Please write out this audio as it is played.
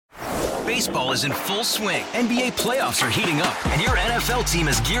Baseball is in full swing. NBA playoffs are heating up, and your NFL team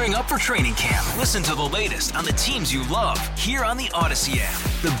is gearing up for training camp. Listen to the latest on the teams you love here on the Odyssey app.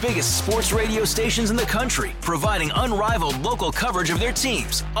 The biggest sports radio stations in the country, providing unrivaled local coverage of their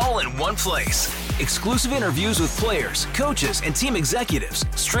teams, all in one place. Exclusive interviews with players, coaches, and team executives,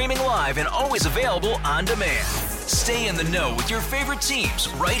 streaming live and always available on demand. Stay in the know with your favorite teams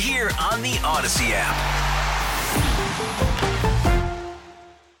right here on the Odyssey app.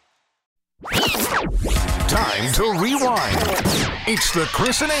 Time to rewind. It's the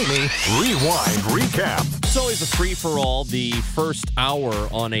Chris and Amy Rewind Recap. It's always a free-for-all, the first hour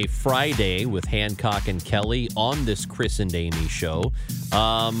on a Friday with Hancock and Kelly on this Chris and Amy show.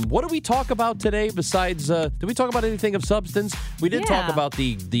 What did we talk about today besides, did we talk about anything of substance? We did talk about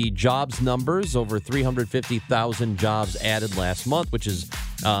the jobs numbers, over 350,000 jobs added last month, which is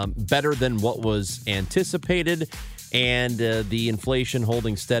better than what was anticipated, and the inflation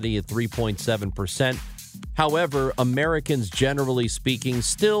holding steady at 3.7%. However, Americans, generally speaking,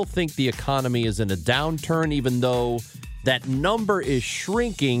 still think the economy is in a downturn. Even though that number is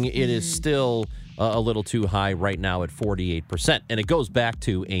shrinking, it is still a little too high right now at 48%. And it goes back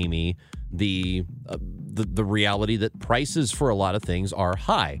to, Amy, the reality that prices for a lot of things are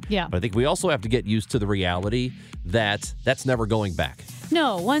high. Yeah. But I think we also have to get used to the reality that that's never going back.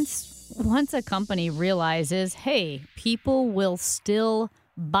 No, once a company realizes, hey, people will still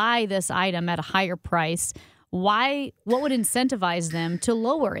buy this item at a higher price, what would incentivize them to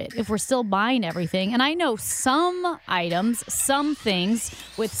lower it if we're still buying everything? And I know some items, some things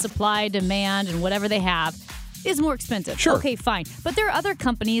with supply, demand, and whatever they have is more expensive. Sure. Okay, fine. But there are other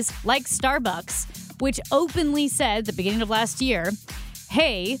companies like Starbucks, which openly said at the beginning of last year,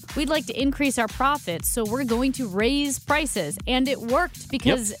 hey, we'd like to increase our profits, so we're going to raise prices. And it worked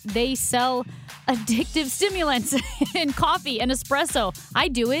because they sell addictive stimulants in coffee and espresso. I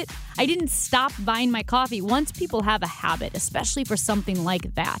do it. I didn't stop buying my coffee. Once people have a habit, especially for something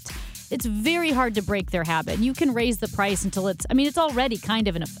like that, it's very hard to break their habit. You can raise the price until it's already kind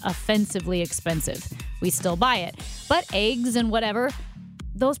of offensively expensive. We still buy it. But eggs and whatever,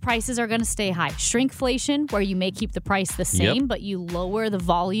 those prices are going to stay high. Shrinkflation, where you may keep the price the same, but you lower the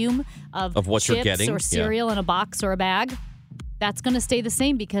volume of what chips you're getting or cereal in a box or a bag. That's going to stay the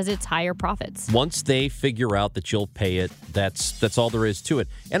same because it's higher profits. Once they figure out that you'll pay it, that's all there is to it.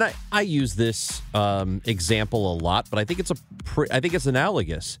 And I use this example a lot, but I think it's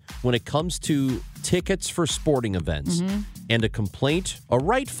analogous when it comes to tickets for sporting events. And a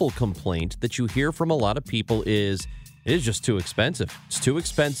rightful complaint that you hear from a lot of people is, it is just too expensive. It's too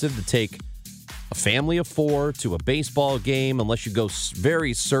expensive to take a family of 4 to a baseball game unless you go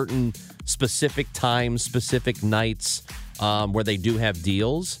very certain specific times, specific nights where they do have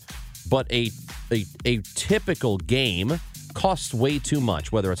deals. But a typical game costs way too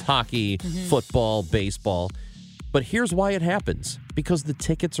much, whether it's hockey, football, baseball. But here's why it happens. Because the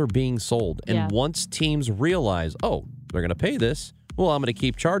tickets are being sold. And once teams realize, oh, they're going to pay this, well, I'm going to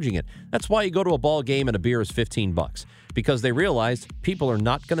keep charging it. That's why you go to a ball game and a beer is $15, because they realized people are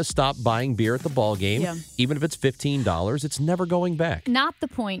not going to stop buying beer at the ball game. Even if it's $15, it's never going back. Not the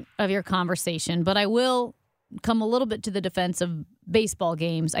point of your conversation, but I will come a little bit to the defense of baseball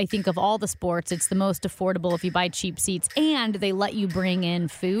games. I think of all the sports, it's the most affordable if you buy cheap seats, and they let you bring in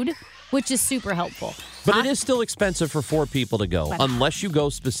food, which is super helpful. But it is still expensive for 4 people to go, unless you go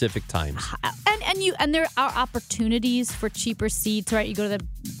specific times. And there are opportunities for cheaper seats, right? You go to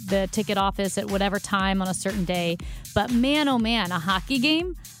the ticket office at whatever time on a certain day. But man, oh man, a hockey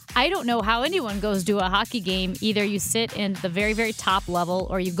game? I don't know how anyone goes to a hockey game. Either you sit in the very, very top level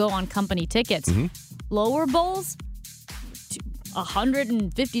or you go on company tickets. Lower bowls,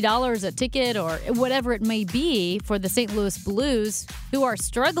 $150 a ticket or whatever it may be for the St. Louis Blues, who are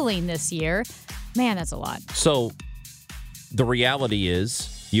struggling this year. Man, that's a lot. So the reality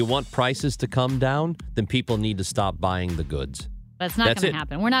is, you want prices to come down, then people need to stop buying the goods. That's not going to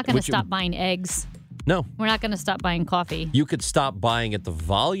happen. We're not going to stop buying eggs. No. We're not going to stop buying coffee. You could stop buying at the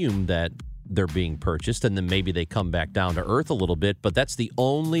volume that they're being purchased, and then maybe they come back down to earth a little bit, but that's the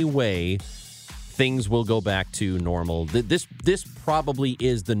only way things will go back to normal. This probably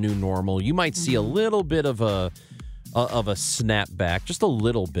is the new normal. You might see a little bit of a snapback, just a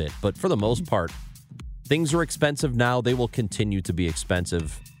little bit, but for the most part, things are expensive now. They will continue to be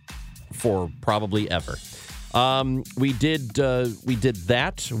expensive for probably ever. We did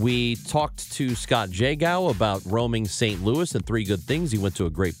that. We talked to Scott Jagow about roaming St. Louis and 3 good things. He went to a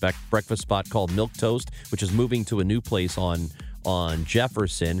great breakfast spot called Milk Toast, which is moving to a new place on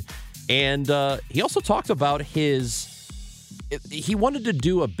Jefferson. And he also talked about his he wanted to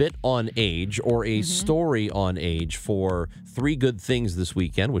do a bit on age or a story on age for Three Good Things this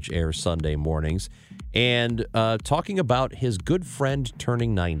weekend, which airs Sunday mornings, and talking about his good friend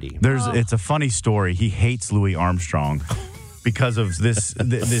turning 90. It's a funny story. He hates Louis Armstrong because of this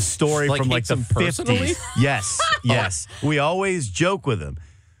story from like the 50s. Yes. We always joke with him.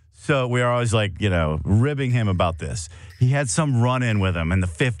 So we are always like, ribbing him about this. He had some run-in with him in the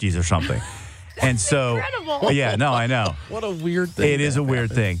 50s or something. And so, incredible. Yeah, no, I know. What a weird thing. It is a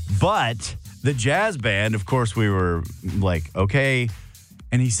weird thing. But the jazz band, of course, we were like, okay.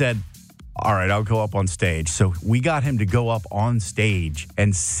 And he said, all right, I'll go up on stage. So we got him to go up on stage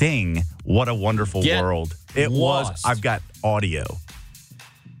and sing What a Wonderful World. It was. I've got audio.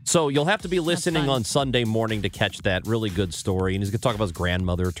 So you'll have to be listening on Sunday morning to catch that really good story. And he's going to talk about his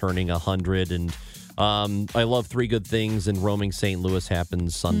grandmother turning 100. And I love Three Good Things, and Roaming St. Louis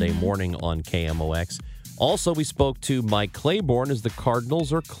happens Sunday morning on KMOX. Also, we spoke to Mike Claiborne as the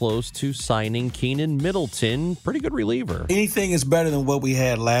Cardinals are close to signing Keenan Middleton. Pretty good reliever. Anything is better than what we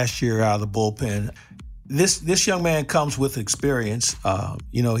had last year out of the bullpen. This young man comes with experience.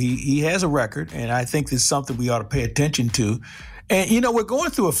 He has a record, and I think this is something we ought to pay attention to. And, we're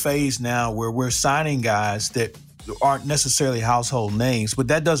going through a phase now where we're signing guys that aren't necessarily household names, but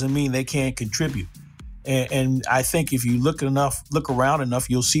that doesn't mean they can't contribute. And I think if you look around enough,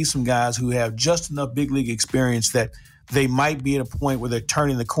 you'll see some guys who have just enough big league experience that they might be at a point where they're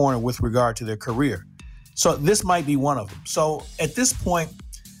turning the corner with regard to their career. So this might be one of them. So at this point,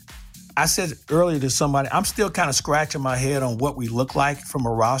 I said earlier to somebody, I'm still kind of scratching my head on what we look like from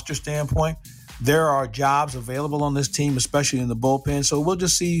a roster standpoint. There are jobs available on this team, especially in the bullpen. So we'll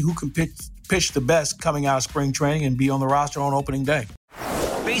just see who can pitch the best coming out of spring training and be on the roster on opening day.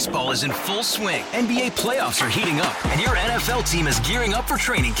 Baseball is in full swing. NBA playoffs are heating up, and your NFL team is gearing up for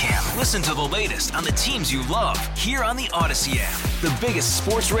training camp. Listen to the latest on the teams you love here on the Odyssey app. The biggest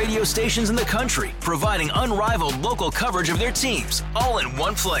sports radio stations in the country, providing unrivaled local coverage of their teams, all in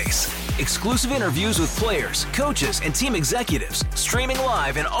one place. Exclusive interviews with players, coaches, and team executives, streaming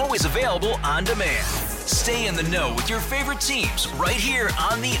live and always available on demand. Stay in the know with your favorite teams right here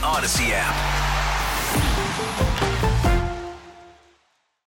on the Odyssey app.